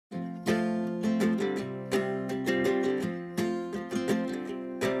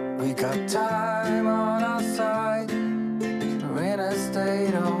got time on our side. We're in a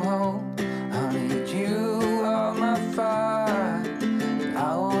state of hope. I need you on my fire.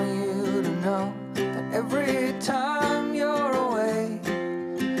 I want you to know that every time you're away,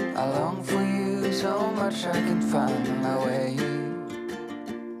 I long for you so much I can find my way.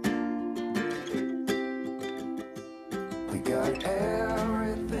 We got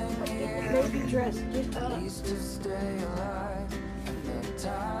everything here. Baby dress, get up. Needs to stay alive. And the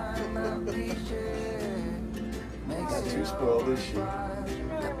time that we share makes Not it too spoiled, is she?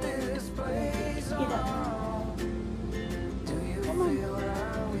 that this place Get up. on. Do you Come on. feel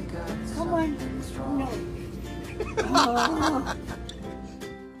how we got Come on. something strong? No.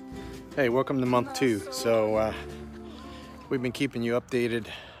 Hey, welcome to month 2. So we've been keeping you updated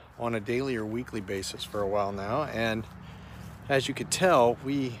on a daily or weekly basis for a while now, and as you could tell,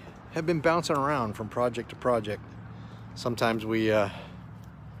 we have been bouncing around from project to project. Sometimes we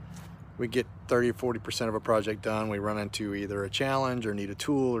get 30 or 40% of a project done. We run into either a challenge or need a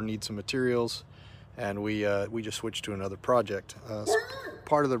tool or need some materials, and we just switch to another project.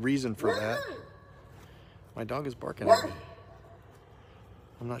 Part of the reason for that, my dog is barking at me.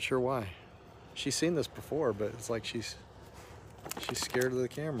 I'm not sure why. She's seen this before, but it's like she's scared of the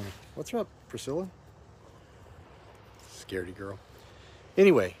camera. What's up, Priscilla? Scaredy girl.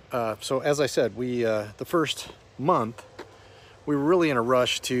 Anyway, so as I said, the first month, we were really in a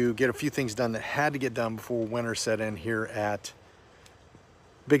rush to get a few things done that had to get done before winter set in here at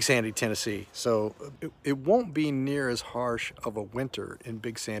Big Sandy, Tennessee. So it won't be near as harsh of a winter in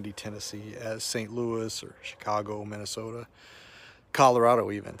Big Sandy, Tennessee as St. Louis or Chicago, Minnesota,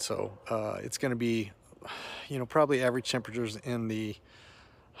 Colorado even. So it's going to be, you know, probably average temperatures in the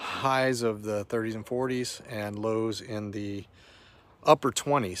highs of the 30s and 40s and lows in the upper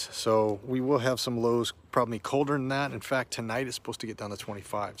 20s. So we will have some lows probably colder than that. In fact, tonight it's supposed to get down to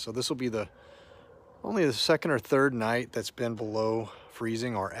 25. So this will be only the second or third night that's been below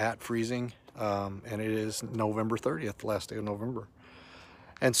freezing or at freezing. And it is November 30th, the last day of November.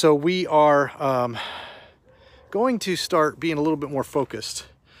 And so we are going to start being a little bit more focused.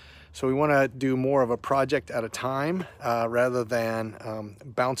 So we want to do more of a project at a time rather than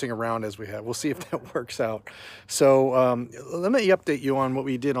bouncing around as we have. We'll see if that works out. So let me update you on what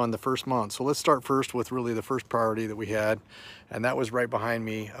we did on the first month. So let's start first with really the first priority that we had, and that was right behind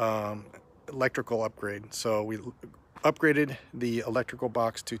me, electrical upgrade. So we upgraded the electrical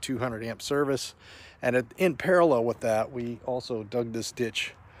box to 200 amp service, and in parallel with that, we also dug this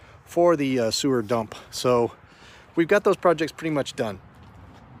ditch for the sewer dump. So we've got those projects pretty much done.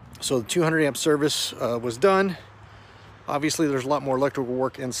 So the 200 amp service was done. Obviously there's a lot more electrical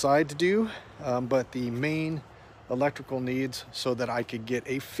work inside to do, but the main electrical needs so that I could get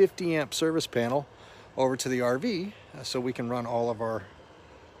a 50 amp service panel over to the RV so we can run all of our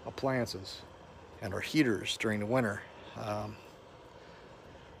appliances and our heaters during the winter. It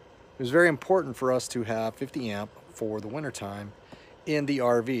was very important for us to have 50 amp for the winter time in the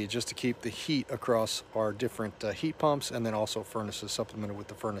RV, just to keep the heat across our different heat pumps, and then also furnaces supplemented with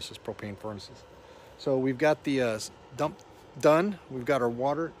the furnaces, propane furnaces. So we've got the dump done. We've got our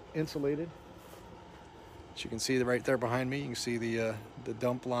water insulated. As you can see right there behind me, you can see the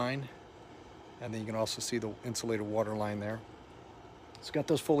dump line, and then you can also see the insulated water line there. It's got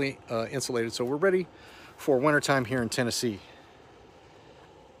those fully insulated, so we're ready for wintertime here in Tennessee.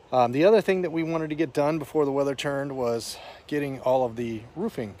 The other thing that we wanted to get done before the weather turned was getting all of the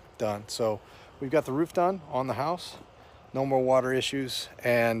roofing done. So we've got the roof done on the house, no more water issues,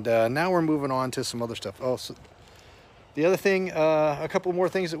 and now we're moving on to some other stuff. Oh, so the other thing, a couple more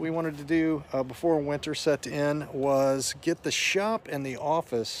things that we wanted to do before winter set in was get the shop and the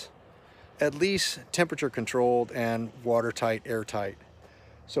office at least temperature controlled and watertight, airtight.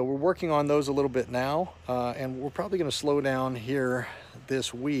 So we're working on those a little bit now, and we're probably going to slow down here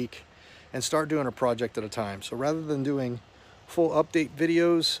this week and start doing a project at a time. So rather than doing full update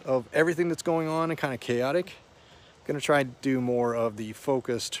videos of everything that's going on and kind of chaotic, I'm going to try to do more of the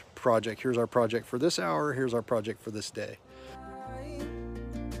focused project. Here's our project for this hour, here's our project for this day.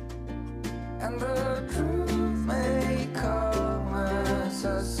 And the truth may come as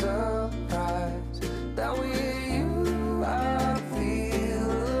a surprise that with you I feel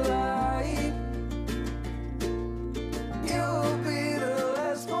alive. You'll be the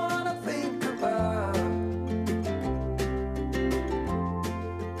last one I think about.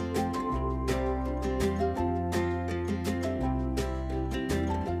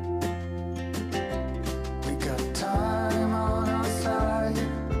 We got time on our side.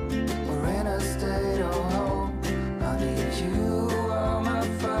 We're in a state of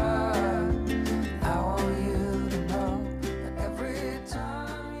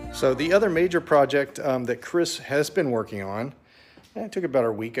So the other major project that Kris has been working on, and it took about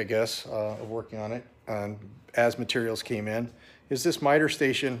a week, I guess, of working on it as materials came in, is this miter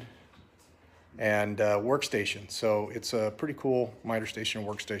station and workstation. So it's a pretty cool miter station and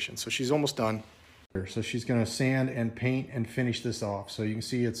workstation. So she's almost done. So she's going to sand and paint and finish this off. So you can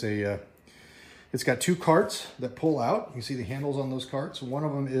see it's got two carts that pull out. You can see the handles on those carts. One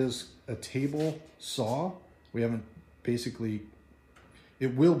of them is a table saw. We haven't basically,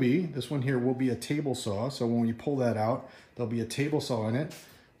 it will be, this one here will be a table saw. So when you pull that out, there'll be a table saw in it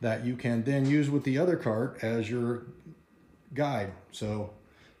that you can then use with the other cart as your guide. So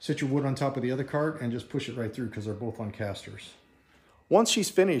sit your wood on top of the other cart and just push it right through because they're both on casters. Once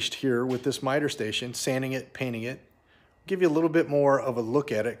she's finished here with this miter station, sanding it, painting it, give you a little bit more of a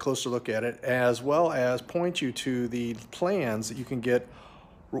look at it, closer look at it, as well as point you to the plans that you can get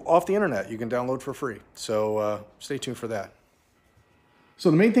off the internet. You can download for free. So stay tuned for that. So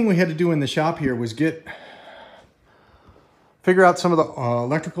the main thing we had to do in the shop here was figure out some of the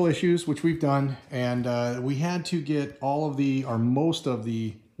electrical issues, which we've done, and we had to get all of the, or most of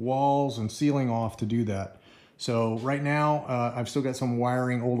the walls and ceiling off to do that. So right now, I've still got some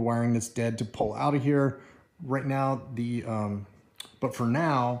wiring, old wiring that's dead to pull out of here. Right now, but for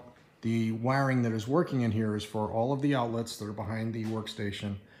now, the wiring that is working in here is for all of the outlets that are behind the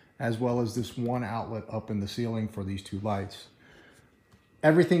workstation, as well as this one outlet up in the ceiling for these two lights.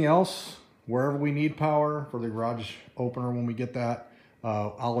 Everything else, wherever we need power for the garage opener, when we get that,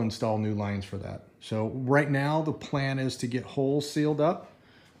 I'll install new lines for that. So right now, the plan is to get holes sealed up.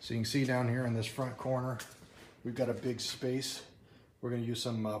 So you can see down here in this front corner, we've got a big space. We're going to use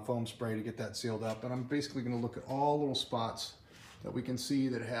some foam spray to get that sealed up. And I'm basically going to look at all little spots that we can see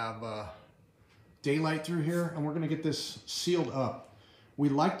that have daylight through here. And we're going to get this sealed up. We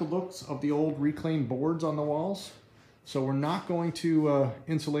like the looks of the old reclaimed boards on the walls. So we're not going to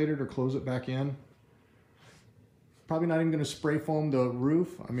insulate it or close it back in. Probably not even going to spray foam the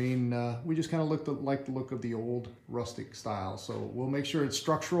roof. I mean, we just kind of like the look of the old rustic style. So we'll make sure it's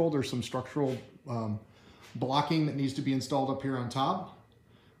structural. There's some structural blocking that needs to be installed up here on top,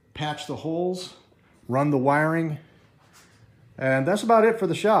 patch the holes, run the wiring, and that's about it for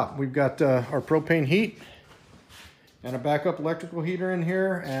the shop. We've got our propane heat and a backup electrical heater in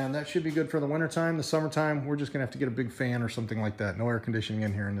here, and that should be good for the wintertime. The summertime, we're just gonna have to get a big fan or something like that. No air conditioning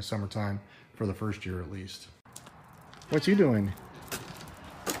in here in the summertime for the first year at least. What you doing?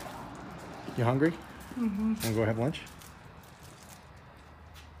 You hungry? Mm-hmm. Wanna go have lunch?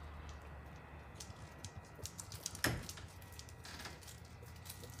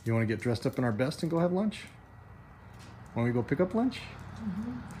 You want to get dressed up in our best and go have lunch? Want we go pick up lunch?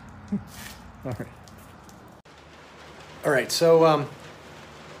 Mm-hmm. All right. All right, so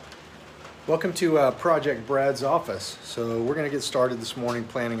welcome to Project Brad's office. So we're going to get started this morning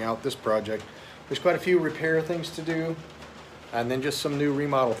planning out this project. There's quite a few repair things to do and then just some new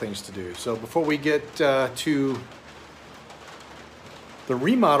remodel things to do. So before we get to the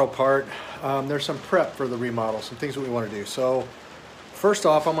remodel part, there's some prep for the remodel, some things that we want to do. So first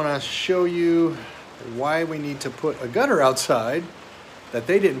off, I'm going to show you why we need to put a gutter outside that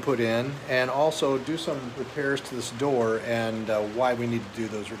they didn't put in, and also do some repairs to this door and why we need to do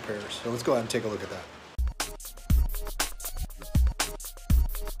those repairs. So let's go ahead and take a look at that.